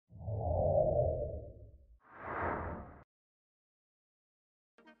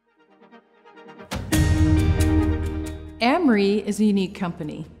RE is a unique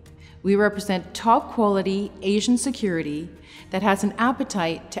company. We represent top-quality Asian security that has an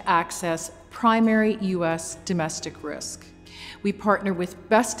appetite to access primary U.S. domestic risk. We partner with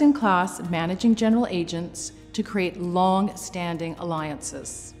best-in-class managing general agents to create long-standing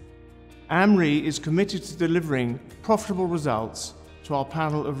alliances. RE is committed to delivering profitable results to our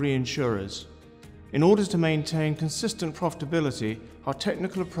panel of reinsurers. In order to maintain consistent profitability, our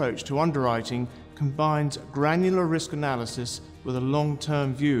technical approach to underwriting combines granular risk analysis with a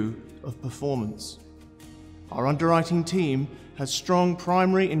long-term view of performance. Our underwriting team has strong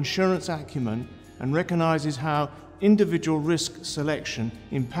primary insurance acumen and recognizes how individual risk selection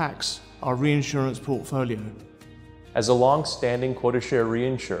impacts our reinsurance portfolio. As a long-standing quota share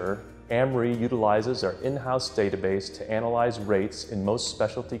reinsurer, RE utilizes our in-house database to analyze rates in most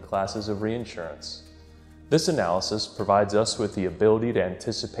specialty classes of reinsurance. This analysis provides us with the ability to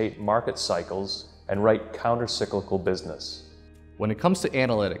anticipate market cycles and write counter-cyclical business. When it comes to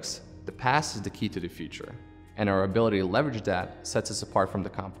analytics, the past is the key to the future, and our ability to leverage that sets us apart from the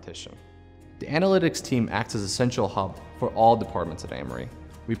competition. The analytics team acts as a central hub for all departments at RE.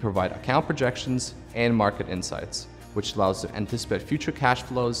 We provide account projections and market insights, which allows us to anticipate future cash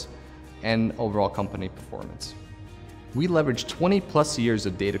flows and overall company performance. We leverage 20+ years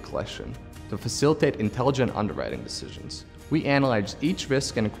of data collection to facilitate intelligent underwriting decisions. We analyze each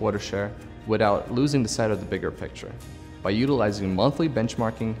risk and quota share without losing the sight of the bigger picture. By utilizing monthly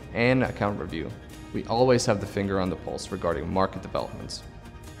benchmarking and account review, we always have the finger on the pulse regarding market developments.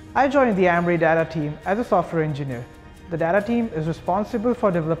 I joined the RE data team as a software engineer. The data team is responsible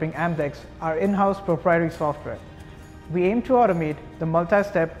for developing Amdex, our in-house proprietary software. We aim to automate the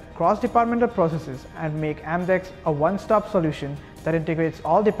multi-step cross-departmental processes and make Amdex a one-stop solution that integrates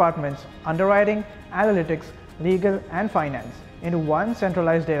all departments, underwriting, analytics, legal, and finance into one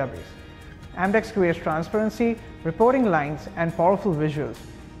centralized database. Amdex creates transparency, reporting lines, and powerful visuals.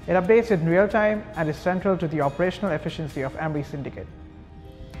 It updates in real time and is central to the operational efficiency of RE Syndicate.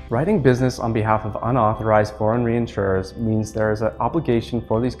 Writing business on behalf of unauthorized foreign reinsurers means there is an obligation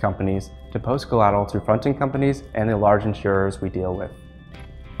for these companies to post collateral to fronting companies and the large insurers we deal with.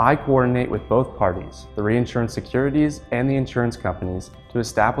 I coordinate with both parties, the reinsurance securities and the insurance companies, to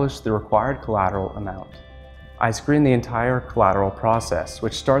establish the required collateral amount. I screen the entire collateral process,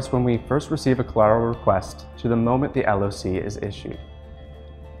 which starts when we first receive a collateral request to the moment the LOC is issued.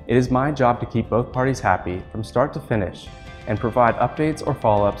 It is my job to keep both parties happy from start to finish and provide updates or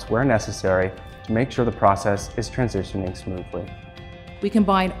follow-ups where necessary to make sure the process is transitioning smoothly. We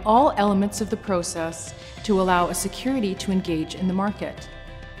combine all elements of the process to allow a security to engage in the market.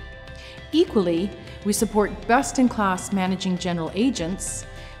 Equally, we support best-in-class managing general agents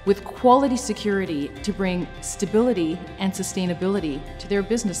with quality security to bring stability and sustainability to their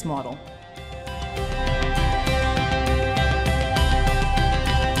business model.